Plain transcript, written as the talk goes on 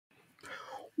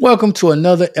Welcome to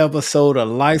another episode of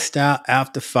Lifestyle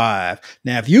After 5.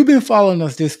 Now, if you've been following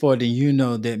us this far, then you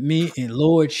know that me and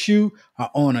Lord Shu are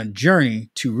on a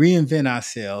journey to reinvent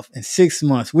ourselves. In 6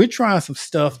 months, we're trying some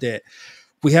stuff that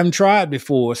we haven't tried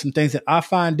before, some things that I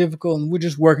find difficult, and we're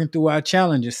just working through our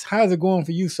challenges. How's it going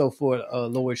for you so far,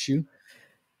 Lord Shu?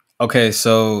 Okay,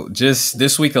 so just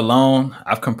this week alone,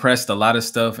 I've compressed a lot of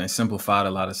stuff and simplified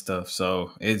a lot of stuff.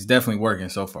 So it's definitely working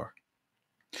so far.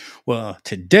 Well,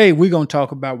 today we're going to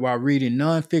talk about why reading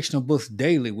non-fictional books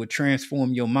daily would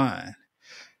transform your mind.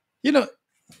 You know,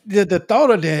 the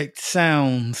thought of that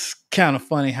sounds kind of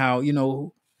funny how,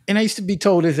 and I used to be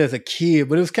told this as a kid,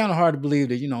 but it was kind of hard to believe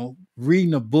that,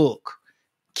 reading a book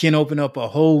can open up a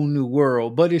whole new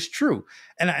world, but it's true.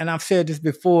 And I've said this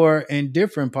before in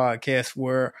different podcasts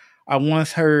where I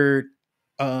once heard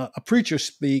a preacher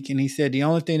speak, and he said the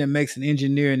only thing that makes an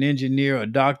engineer, a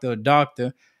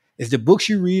doctor, is the books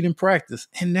you read and practice.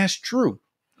 And that's true.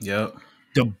 Yep.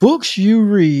 The books you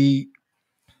read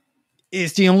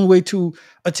is the only way to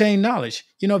attain knowledge.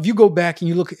 If you go back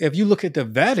and if you look at the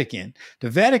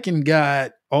Vatican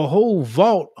got a whole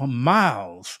vault of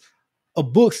miles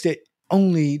of books that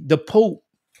only the Pope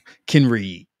can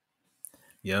read.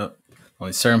 Yep.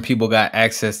 When certain people got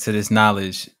access to this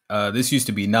knowledge, this used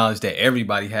to be knowledge that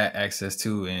everybody had access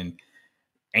to in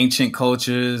ancient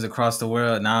cultures across the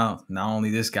world. Now, not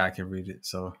only this guy can read it.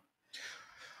 So,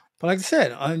 but like I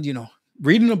said,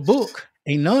 reading a book,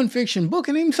 a nonfiction book,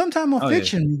 and even sometimes a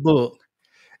fiction book,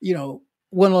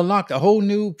 will unlock a whole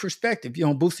new perspective,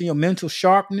 boosting your mental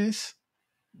sharpness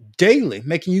daily,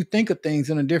 making you think of things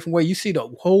in a different way. You see the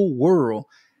whole world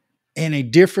in a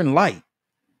different light.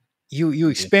 You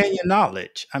expand your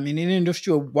knowledge. I mean, it introduces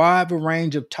you a wide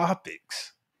range of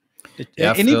topics.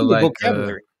 Yeah, I and feel even the like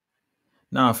vocabulary.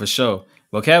 no, for sure.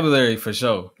 Vocabulary for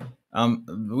sure.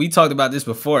 We talked about this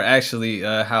before, actually,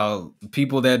 how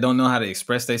people that don't know how to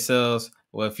express themselves.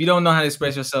 Well, if you don't know how to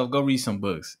express yourself, go read some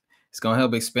books. It's gonna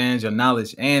help expand your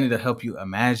knowledge and it'll help you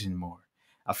imagine more.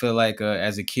 I feel like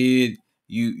as a kid,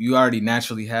 you already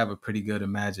naturally have a pretty good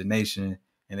imagination,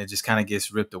 and it just kind of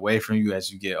gets ripped away from you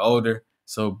as you get older.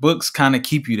 So books kind of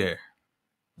keep you there.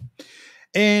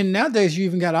 And nowadays you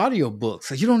even got audio books.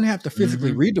 So you don't have to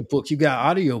physically Hmm. read the book. You got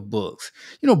audio books.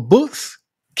 Books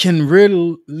can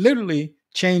really literally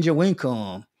change your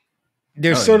income.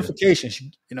 There's Oh yeah,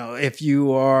 certifications. If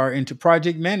you are into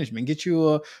project management, get you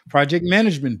a project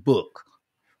management book.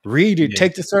 Read it, yeah,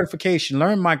 take the certification,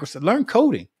 learn Microsoft, learn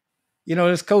coding.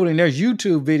 There's coding, there's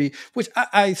YouTube video, which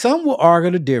I some will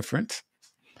argue the difference.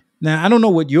 Now, I don't know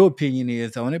what your opinion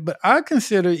is on it, but I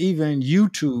consider even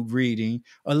YouTube reading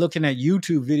or looking at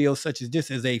YouTube videos such as this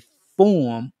as a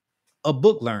form of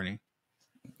book learning.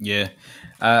 yeah.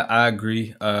 I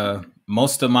agree.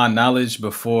 Most of my knowledge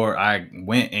before I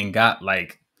went and got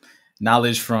like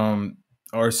knowledge from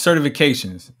or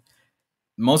certifications.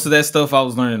 Most of that stuff I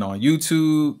was learning on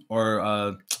YouTube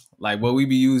or like what we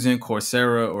be using,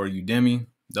 Coursera or Udemy.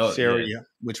 Yeah. Syria,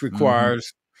 which Hmm.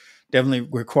 definitely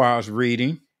requires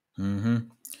reading. Hmm.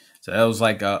 So that was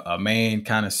like a main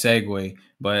kind of segue.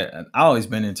 But I always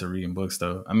been into reading books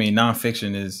though. I mean,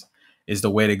 nonfiction is the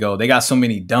way to go. They got so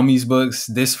many dummies books,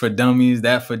 this for dummies,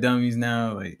 that for dummies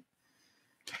now. Like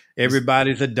it's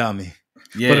Everybody's a dummy,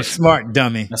 but a yeah, smart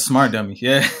dummy. a smart dummy.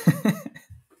 Yeah.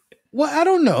 Well, I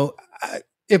don't know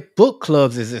if book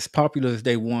clubs is as popular as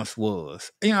they once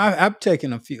was. I've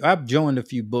joined a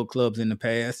few book clubs in the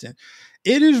past, and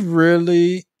it is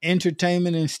really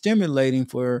entertainment and stimulating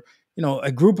for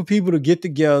a group of people to get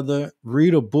together,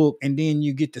 read a book, and then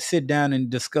you get to sit down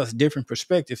and discuss different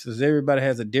perspectives because everybody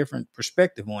has a different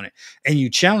perspective on it, and you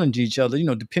challenge each other.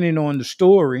 Depending on the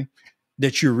story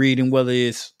that you're reading, whether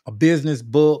it's a business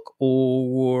book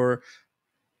or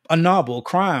a novel, a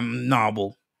crime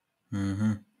novel.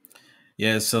 Hmm.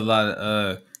 Yeah, it's a lot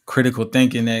of critical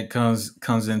thinking that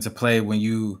comes into play when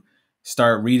you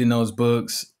start reading those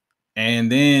books,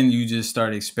 and then you just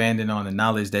start expanding on the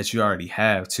knowledge that you already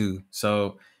have too.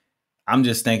 So I'm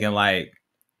just thinking like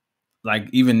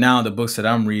even now the books that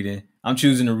I'm reading, I'm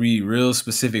choosing to read real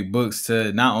specific books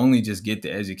to not only just get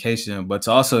the education, but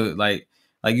to also like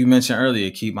you mentioned earlier,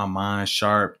 keep my mind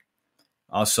sharp.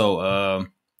 Also,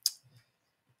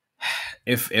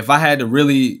 if I had to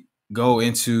really go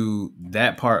into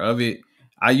that part of it,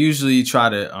 I usually try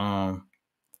to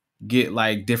get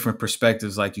like different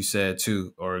perspectives, like you said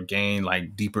too, or gain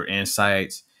like deeper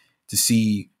insights to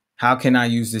see how can I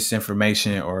use this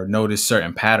information or notice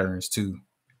certain patterns too.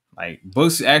 Like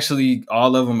books, actually,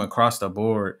 all of them across the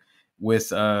board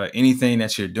with anything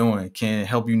that you're doing can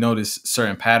help you notice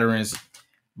certain patterns.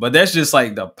 But that's just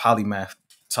like the polymath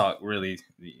talk, really.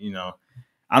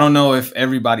 I don't know if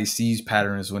everybody sees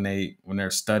patterns when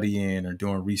they're studying or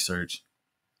doing research.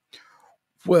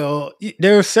 Well,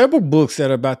 there are several books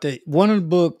that are about that. One of the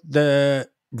book that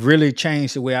really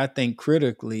changed the way I think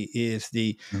critically is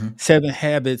the Hmm. 7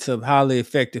 Habits of Highly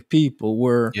Effective People,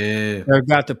 where Yeah. they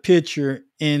got the picture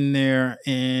in there,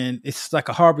 and it's like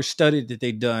a Harvard study that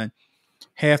they done.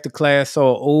 Half the class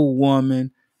saw an old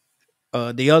woman.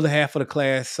 The other half of the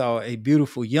class saw a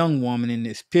beautiful young woman in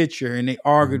this picture, and they Hmm.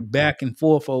 argued back and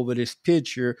forth over this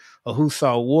picture of who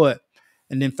saw what.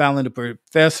 And then finally, the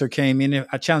professor came in. And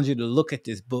I challenge you to look at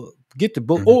this book, get the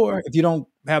book, Hmm. or if you don't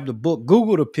have the book,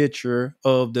 Google the picture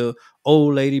of the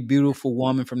old lady, beautiful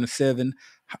woman from the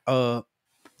uh,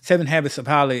 7 Habits of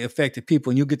Highly Effective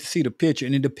People, and you get to see the picture.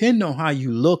 And it depends on how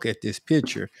you look at this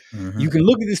picture. Hmm. You can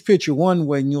look at this picture one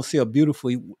way, and you'll see a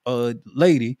beautiful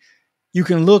lady. You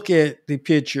can look at the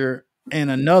picture in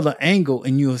another angle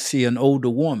and you'll see an older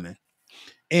woman.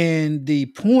 And the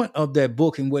point of that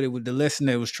book and what it was, the lesson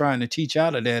that it was trying to teach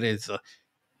out of that is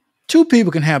two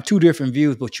people can have two different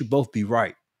views, but you both be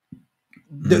right.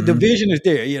 The Hmm. vision is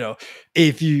there.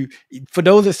 If you, for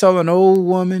those that saw an old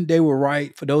woman, they were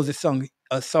right. For those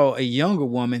that saw a younger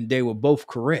woman, they were both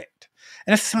correct.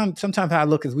 And that's sometimes how I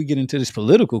look as we get into this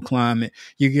political climate.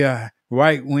 You got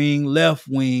right wing, left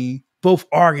wing, both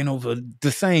arguing over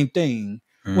the same thing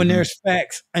when Hmm. there's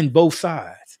facts on both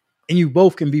sides, and you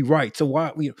both can be right. So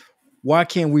why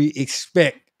can't we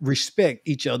respect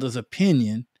each other's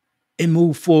opinion and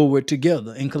move forward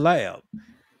together and collab?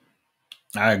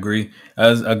 I agree.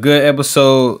 As a good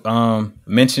episode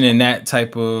mentioning that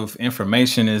type of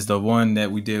information is the one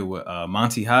that we did with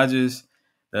Monty Hodges,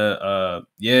 the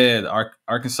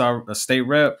Arkansas state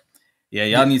rep. Yeah,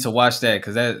 y'all Yeah. need to watch that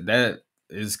because that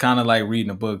is kind of like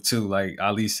reading a book too. Like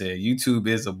Ali said, YouTube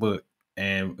is a book,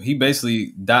 and he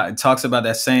basically talks about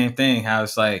that same thing. How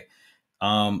it's like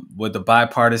with the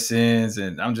bipartisans,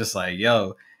 and I'm just like,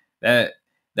 yo, that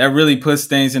that really puts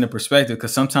things into perspective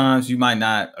because sometimes you might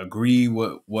not agree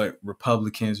with what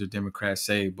Republicans or Democrats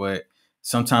say, but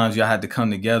sometimes y'all have to come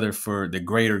together for the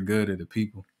greater good of the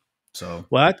people. So,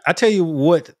 Well, I tell you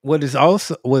what is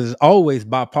also was always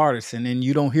bipartisan, and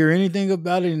you don't hear anything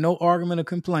about it, and no argument or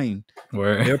complaint.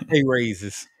 where Their pay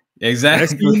raises.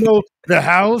 Next thing exactly. you know, the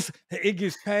House it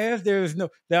gets passed. There is no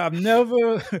that I've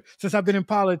never since I've been in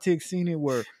politics seen it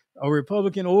where a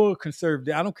Republican or a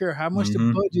conservative. I don't care how much the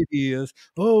Hmm. budget is.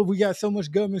 Oh, we got so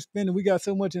much government spending. We got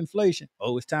so much inflation.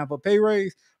 Oh, it's time for pay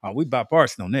raise. Oh, we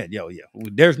bipartisan on that. Yo, yeah.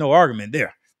 There's no argument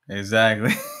there.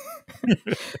 Exactly.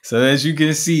 So as you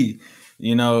can see,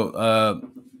 you know,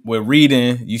 we're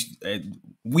reading.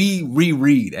 We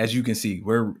reread, as you can see,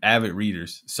 we're avid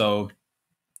readers. So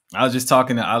I was just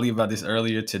talking to Ali about this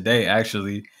earlier today.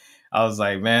 Actually, I was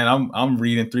like, man, I'm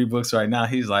reading 3 books right now.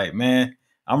 He's like, man,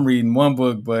 I'm reading 1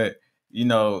 book, but you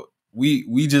know,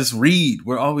 we just read.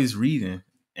 We're always reading,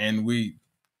 and we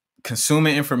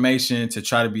consuming information to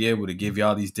try to be able to give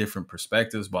y'all these different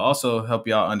perspectives, but also help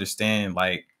y'all understand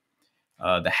like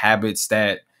the habits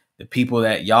that the people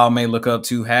that y'all may look up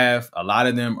to have. A lot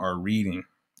of them are reading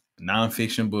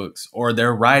nonfiction books or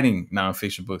they're writing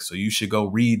nonfiction books. So you should go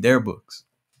read their books.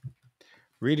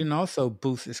 Reading also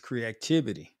boosts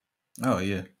creativity. Oh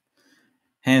yeah,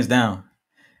 hands down.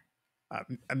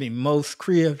 I mean, most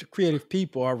creative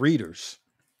people are readers.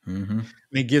 Hmm.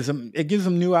 It gives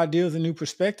them new ideas and new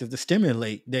perspectives to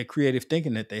stimulate that creative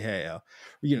thinking that they have.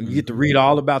 You get to Hmm. read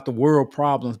all about the world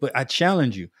problems, but I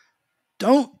challenge you: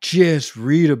 don't just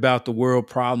read about the world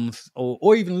problems,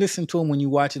 or even listen to them when you're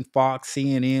watching Fox,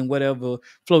 CNN, whatever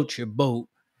floats your boat.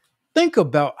 Think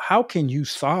about how can you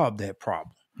solve that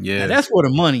problem. Now Yeah, that's where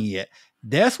the money at.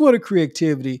 That's where the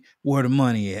creativity, where the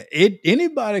money at.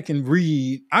 Anybody can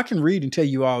read. I can read and tell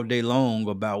you all day long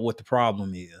about what the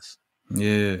problem is.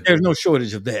 yeah, There's no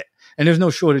shortage of that. And there's no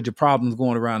shortage of problems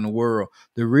going around the world.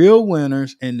 The real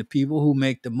winners and the people who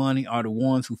make the money are the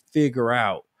ones who figure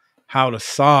out how to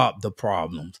solve the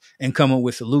problems and come up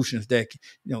with solutions that can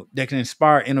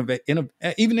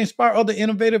even inspire other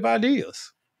innovative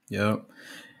ideas. yep.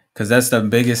 Because that's the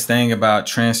biggest thing about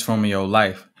transforming your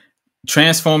life.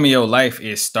 Transforming your life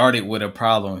is started with a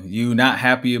problem. You not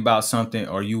happy about something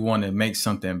or you want to make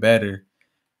something better.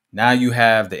 Now you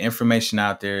have the information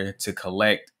out there to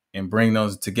collect and bring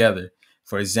those together.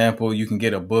 For example, you can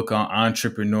get a book on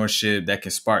entrepreneurship that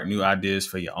can spark new ideas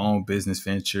for your own business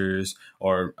ventures,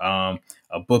 or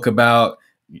a book about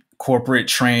corporate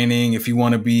training if you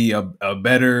want to be a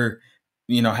better,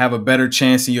 have a better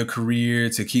chance in your career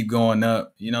to keep going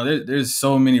up. There's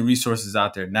so many resources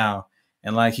out there now.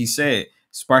 And like he said,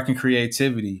 sparking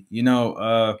creativity.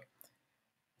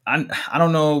 I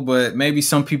don't know, but maybe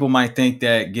some people might think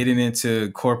that getting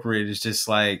into corporate is just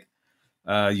like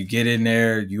you get in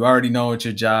there, you already know what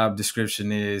your job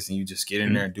description is, and you just get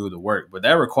in there and do the work. But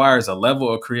that requires a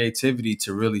level of creativity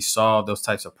to really solve those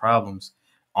types of problems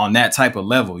on that type of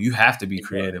level. You have to be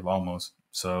creative almost.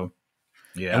 So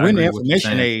yeah, And I we're in the agree with what you're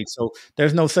information saying. age, so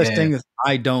there's no such Yeah. thing as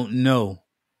I don't know.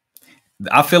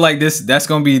 I feel like that's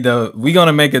gonna be we're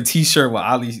gonna make a t-shirt with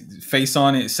Ali's face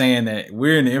on it saying that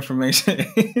we're in the information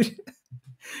age.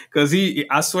 Cause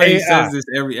I swear he AI. says this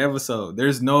every episode.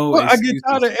 There's no Well, I get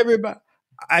tired excuses. of everybody.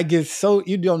 I get so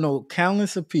you don't know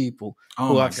countless of people Oh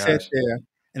who my I've sat gosh. there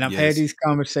and I've had Yes. these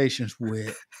conversations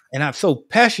with, and I've so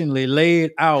passionately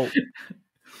laid out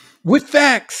with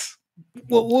facts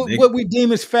They, what we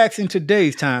deem as facts in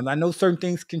today's time. I know certain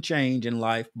things can change in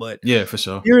life, but yeah, for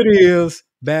sure. here it is,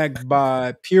 backed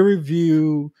by peer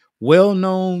review,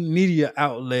 well-known media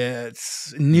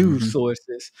outlets, news Hmm.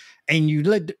 sources, and you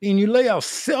lay out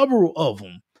several of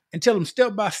them and tell them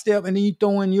step by step, and then you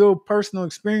throw in your personal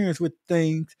experience with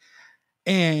things.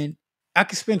 And I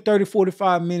could spend 30,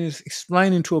 45 minutes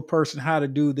explaining to a person how to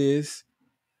do this.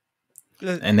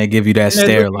 And And they give you that they look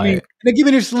stare at me, and like, they give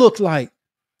me this look like,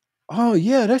 oh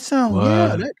yeah, that sounds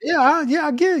yeah, what? that, yeah,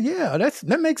 I get it. Yeah,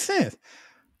 that makes sense.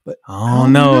 But I I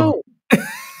don't don't know. know.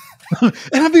 And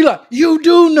I'd be like, you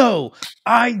do know.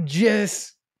 I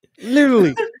just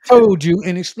literally told you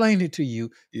and explained it to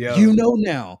you. Yeah. You know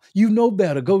now. You know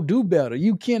better. Go do better.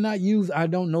 You cannot use I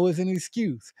don't know as an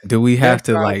excuse. Do we That's have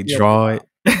to what I like feel draw about.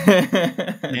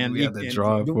 it? Do And we have to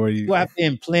draw it for you? you have to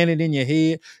implant it in your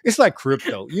head. It's like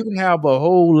crypto. You can have a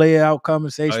whole layout Oh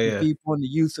conversation with yeah. people on the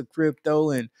use of crypto,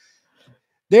 and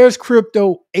there's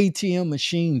crypto ATM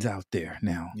machines out there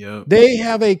now. Yep. They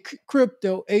have a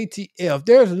crypto ATF.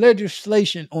 There's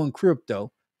legislation on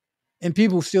crypto, and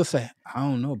people still say, "I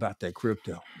don't know about that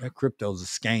crypto. That crypto's a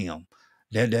scam.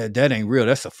 That ain't real.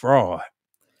 That's a fraud."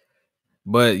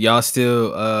 But y'all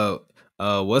still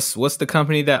what's the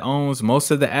company that owns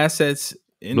most of the assets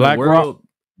in the BlackRock. world?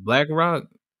 BlackRock.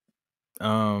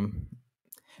 Um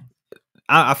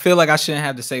I feel like I shouldn't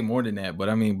have to say more than that, but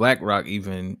I mean BlackRock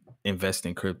even invest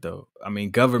in crypto. I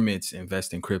mean governments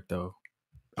invest in crypto.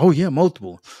 Oh yeah,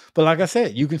 multiple. But like I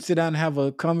said, you can sit down and have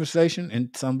a conversation, and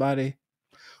somebody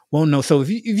won't know. So if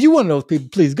you one of those people,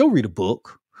 please go read a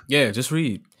book. Yeah, just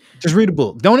read. Just read a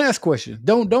book. Don't ask questions.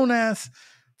 Don't ask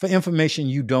for information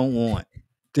you don't want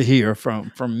to hear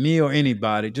from me or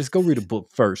anybody. Just go read a book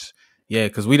first. Yeah,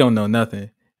 because we don't know nothing.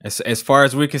 As far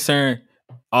as we're concerned,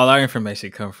 all our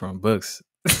information comes from books.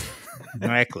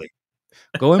 Exactly.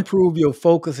 Go improve your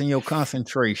focus and your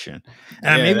concentration.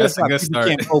 And Yeah, maybe that's that's a why good people start.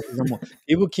 can't focus anymore.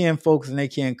 People can't focus and they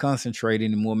can't concentrate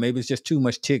anymore. Maybe it's just too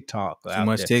much TikTok Too out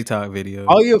much there. TikTok videos,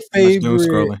 All your too much doom favorite,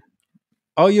 scrolling.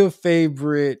 all your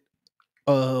favorite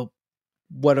uh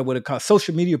what I would call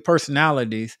social media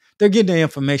personalities, they're getting their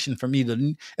information from either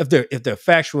if they're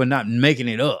factual and not making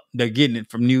it up, they're getting it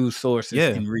from news sources Yeah,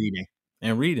 and reading.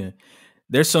 and reading.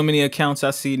 There's so many accounts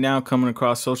I see now coming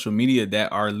across social media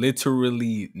that are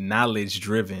literally knowledge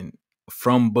driven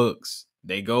from books.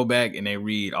 They go back and they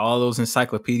read all those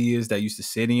encyclopedias that used to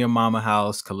sit in your mama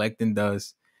house collecting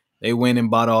dust. They went and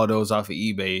bought all those off of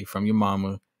eBay from your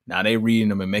mama. Now they reading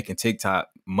them and making TikTok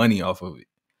money off of it.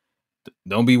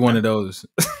 Don't be one Now, of those.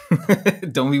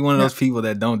 Don't be one of now, those people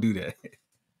that don't do that.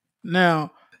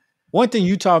 now, one thing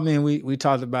you taught me, and we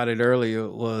talked about it earlier,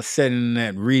 was setting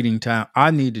that reading time.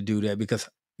 I need to do that because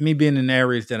me being in the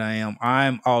areas that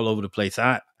I'm all over the place.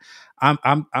 I'm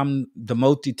the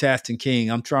multitasking king.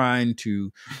 I'm trying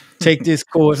to take this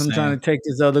course. I'm trying Same. to take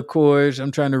this other course.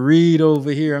 I'm trying to read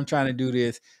over here. I'm trying to do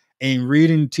this. And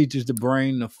reading teaches the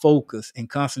brain to focus and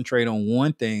concentrate on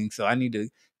one thing. So I need to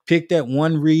pick that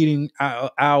one reading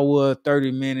hour,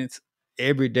 30 minutes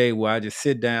every day where I just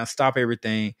sit down, stop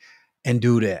everything, and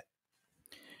do that.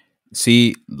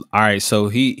 See, all right. So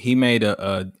he made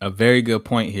a very good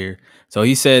point here. So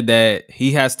he said that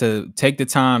he has to take the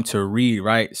time to read,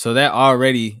 right? So that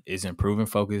already is improving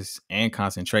focus and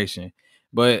concentration.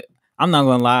 But I'm not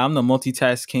gonna lie, I'm the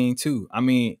multitask king too. I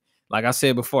mean, like I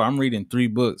said before, I'm reading 3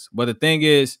 books. But the thing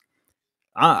is,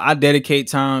 I dedicate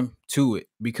time to it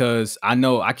because I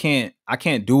know I can't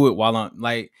do it while I'm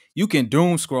like you can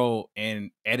doom scroll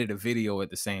and edit a video at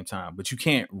the same time, but you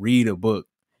can't read a book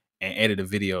and edit a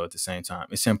video at the same time.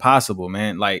 It's impossible,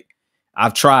 man. Like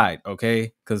I've tried,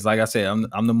 okay? Because like I said, I'm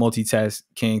the multitask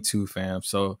king too, fam.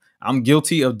 So I'm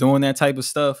guilty of doing that type of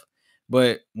stuff.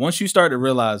 But once you start to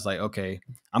realize, like, okay,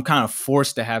 I'm kind of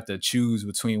forced to have to choose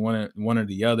between one or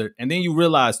the other, and then you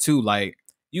realize too, like,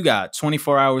 you got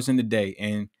 24 hours in the day,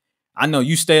 and I know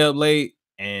you stay up late,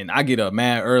 and I get up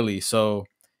mad early, so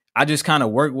I just kind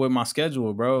of work with my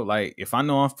schedule, bro. Like if I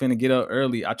know I'm finna get up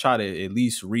early, I try to at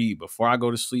least read before I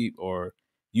go to sleep, or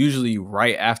usually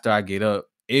right after I get up.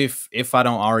 If I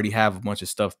don't already have a bunch of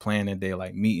stuff planned that day,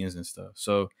 like meetings and stuff.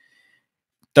 So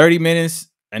 30 minutes,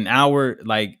 an hour,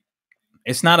 like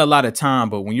it's not a lot of time,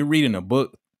 but when you're reading a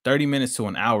book, 30 minutes to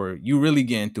an hour, you really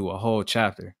getting through a whole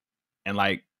chapter. And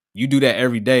like you do that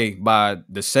every day. By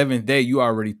the seventh day, you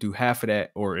already through half of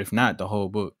that, or if not the whole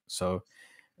book. So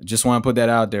just want to put that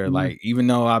out there. Mhm. Like, even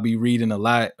though I'll be reading a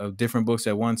lot of different books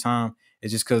at one time,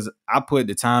 it's just because I put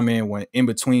the time in when in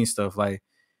between stuff, like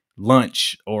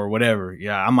lunch or whatever.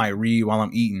 Yeah, I might read while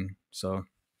I'm eating. So,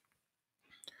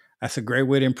 That's a great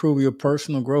way to improve your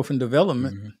personal growth and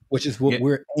development, mhm. which is what Yeah,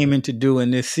 we're aiming to do in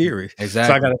this series. So I got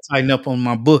exactly. to tighten up on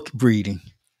my book reading.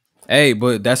 Hey,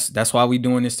 but that's why we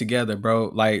doing this together, bro.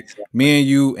 Like me and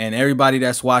you and everybody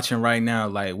that's watching right now,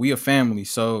 like we a family.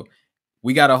 So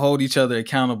we got to hold each other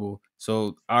accountable.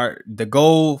 So the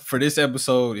goal for this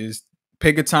episode is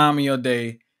pick a time in your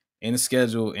day in the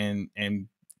schedule and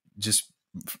just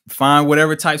find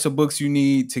whatever types of books you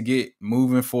need to get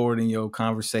moving forward in your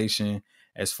conversation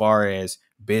as far as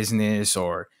business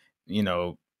or, you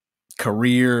know,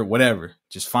 career, whatever.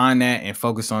 Just find that and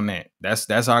focus on that.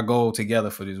 That's our goal together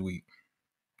for this week.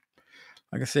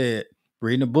 Like I said,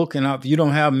 reading a book, and if you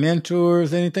don't have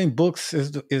mentors, anything, books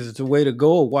is the way to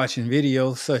go. Or watching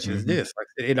videos such as Mm-hmm. this, like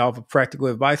I said, it offers practical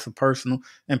advice for personal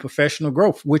and professional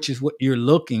growth, which is what you're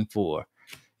looking for.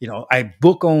 You know, a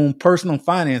book on personal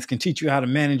finance can teach you how to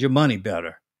manage your money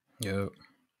better, Yep.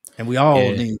 and we all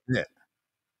Yeah, need that.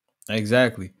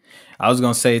 exactly. I was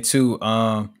gonna say too,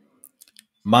 I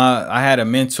had a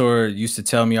mentor used to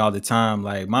tell me all the time,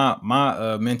 like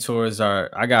my mentors are,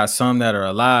 I got some that are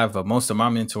alive, but most of my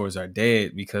mentors are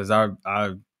dead because I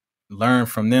learned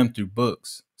from them through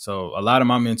books. So a lot of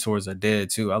my mentors are dead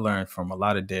too. I learned from a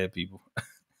lot of dead people.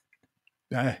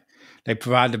 Uh, They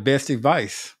provide the best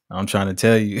advice. I'm trying to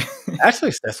tell you.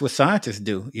 Actually, that's what scientists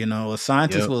do. You know, a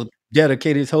scientist Yep. will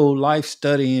dedicate his whole life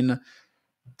studying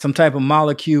some type of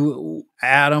molecule,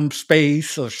 atom,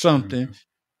 space, or something.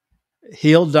 Mhm.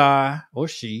 He'll die, or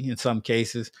she, in some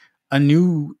cases. A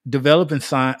new developing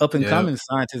up and Yep. coming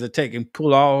scientist will take and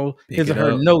pull all Pick his or it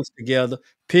her up. notes together,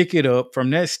 pick it up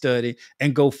from that study,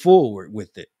 and go forward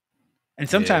with it. And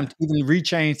Yeah. sometimes even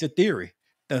rechange the theory.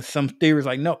 Some theories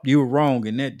like, nope, you were wrong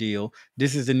in that deal.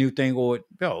 This is the new thing, or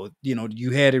no, you know,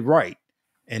 you had it right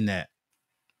in that.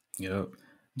 Yep.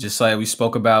 Just like we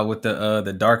spoke about with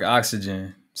the dark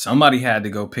oxygen. Somebody had to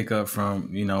go pick up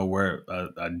from, you know, where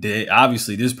a dead,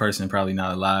 obviously this person probably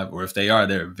not alive, or if they are,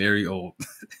 they're very old.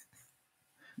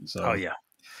 Oh So yeah.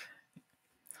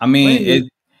 I Well, mean, anyway,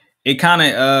 it kind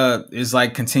of is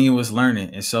like continuous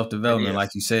learning and self it development, is. like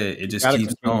you said. It You just got to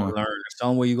keeps continue to going. learn. It's the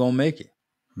only way you're gonna make it.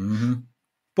 Hmm.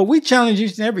 But we challenge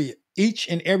each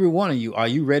and every one of you. Are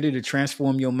you ready to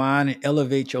transform your mind and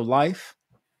elevate your life?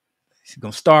 You're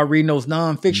gonna start reading those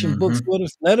nonfiction books Hmm. with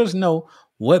us. Let us know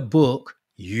what book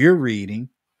you're reading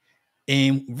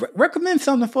and recommend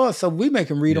something for us so we make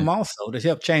them read Yeah. them also to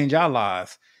help change our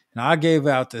lives. Now, I gave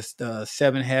out this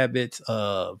 7 habits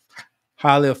of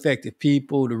highly effective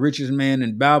people. The richest man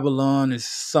in Babylon is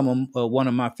one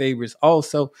of my favorites.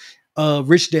 Also,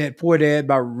 Rich Dad Poor Dad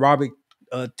by Robert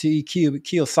T.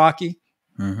 Kiyosaki.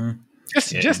 Hmm.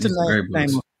 Just Yeah, just to these are great name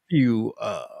a books. few.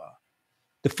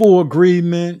 The Four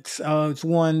Agreements. It's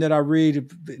one that I read,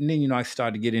 and then I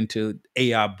started to get into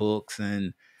AI books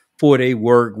and 4 Day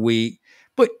Work Week.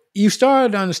 But you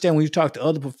started to understand when you talk to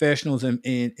other professionals and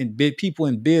big people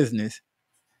in business,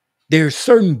 there's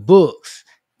certain books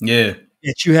Yeah.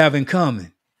 that you have in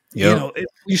common. Yep.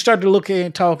 You start to look at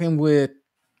and talking with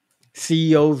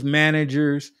CEOs,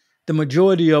 managers. The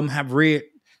majority of them have read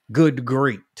Good to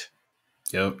Great.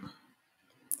 Yep.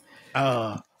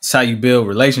 Uh, It's how you build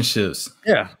relationships.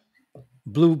 yeah,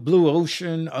 Blue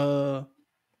Ocean.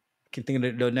 Can think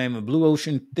of the name of Blue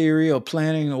Ocean Theory or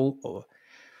Planning,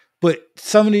 but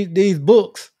some of these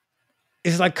books,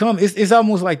 it's like it's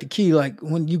almost like the key. Like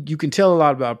when you can tell a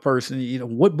lot about a person.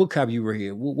 What book have you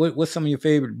read? What's some of your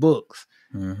favorite books?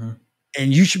 Hmm.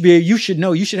 And you should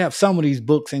know, you should have some of these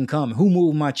books in common. Who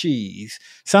Moved My Cheese?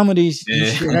 Some of these you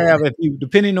Yeah. should have, if you,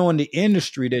 depending on the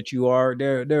industry that you are,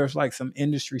 there's like some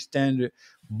industry standard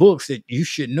books that you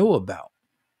should know about.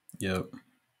 Yep.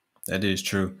 That is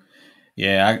true.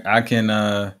 Yeah, I can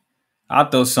I'll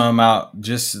throw some out,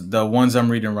 just the ones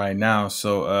I'm reading right now.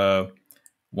 So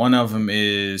one of them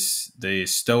is The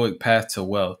Stoic Path to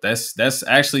Wealth. That's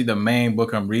actually the main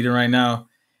book I'm reading right now.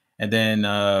 And then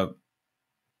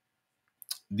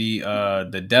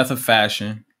the Death of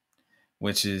Fashion,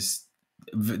 which is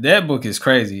That book is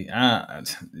crazy.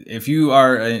 If you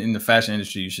are in the fashion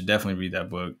industry, you should definitely read that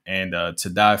book. And To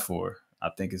Die For, I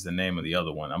think, is the name of the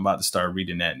other one. I'm about to start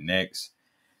reading that next.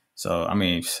 So I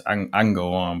mean, I can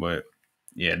go on, but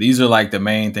yeah, these are like the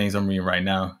main things I'm reading right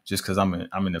now, just because I'm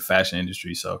in the fashion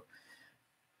industry. So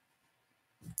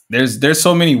there's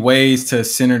so many ways to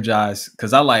synergize,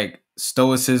 because I like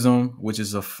stoicism, which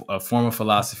is a form of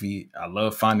philosophy. I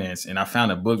love finance, and I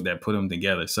found a book that put them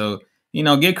together. So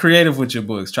get creative with your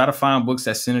books. Try to find books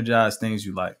that synergize things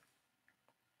you like.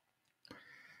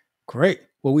 Great.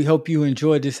 Well, we hope you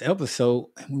enjoyed this episode.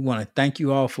 We want to thank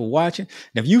you all for watching.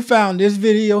 And if you found this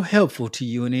video helpful to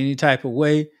you in any type of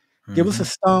way, give us a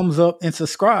Mm-hmm. thumbs up and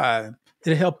subscribe.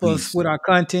 It'll help us Please. with our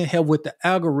content, help with the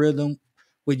algorithm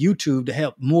with YouTube to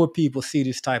help more people see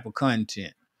this type of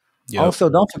content. Yep. Also,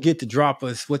 don't forget to drop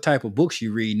us what type of books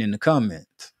you're reading in the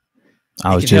comments.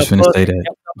 I It was can just help gonna us say and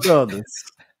that. help others.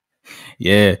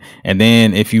 Yeah. And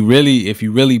then if you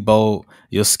really bold,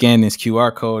 you'll scan this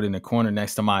QR code in the corner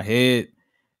next to my head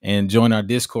and join our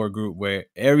Discord group, where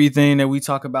everything that we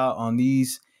talk about on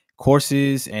these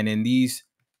courses and in these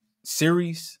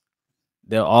series,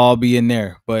 they'll all be in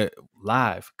there, but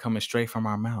live, coming straight from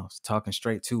our mouths, talking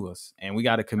straight to us. And we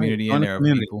got a Right. community in Join the there of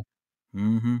community.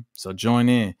 people. So join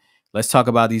in. Let's talk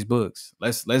about these books.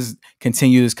 Let's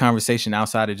continue this conversation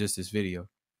outside of just this video.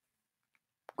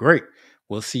 Great.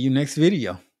 We'll see you next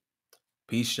video.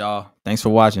 Peace, y'all. Thanks for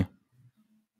watching.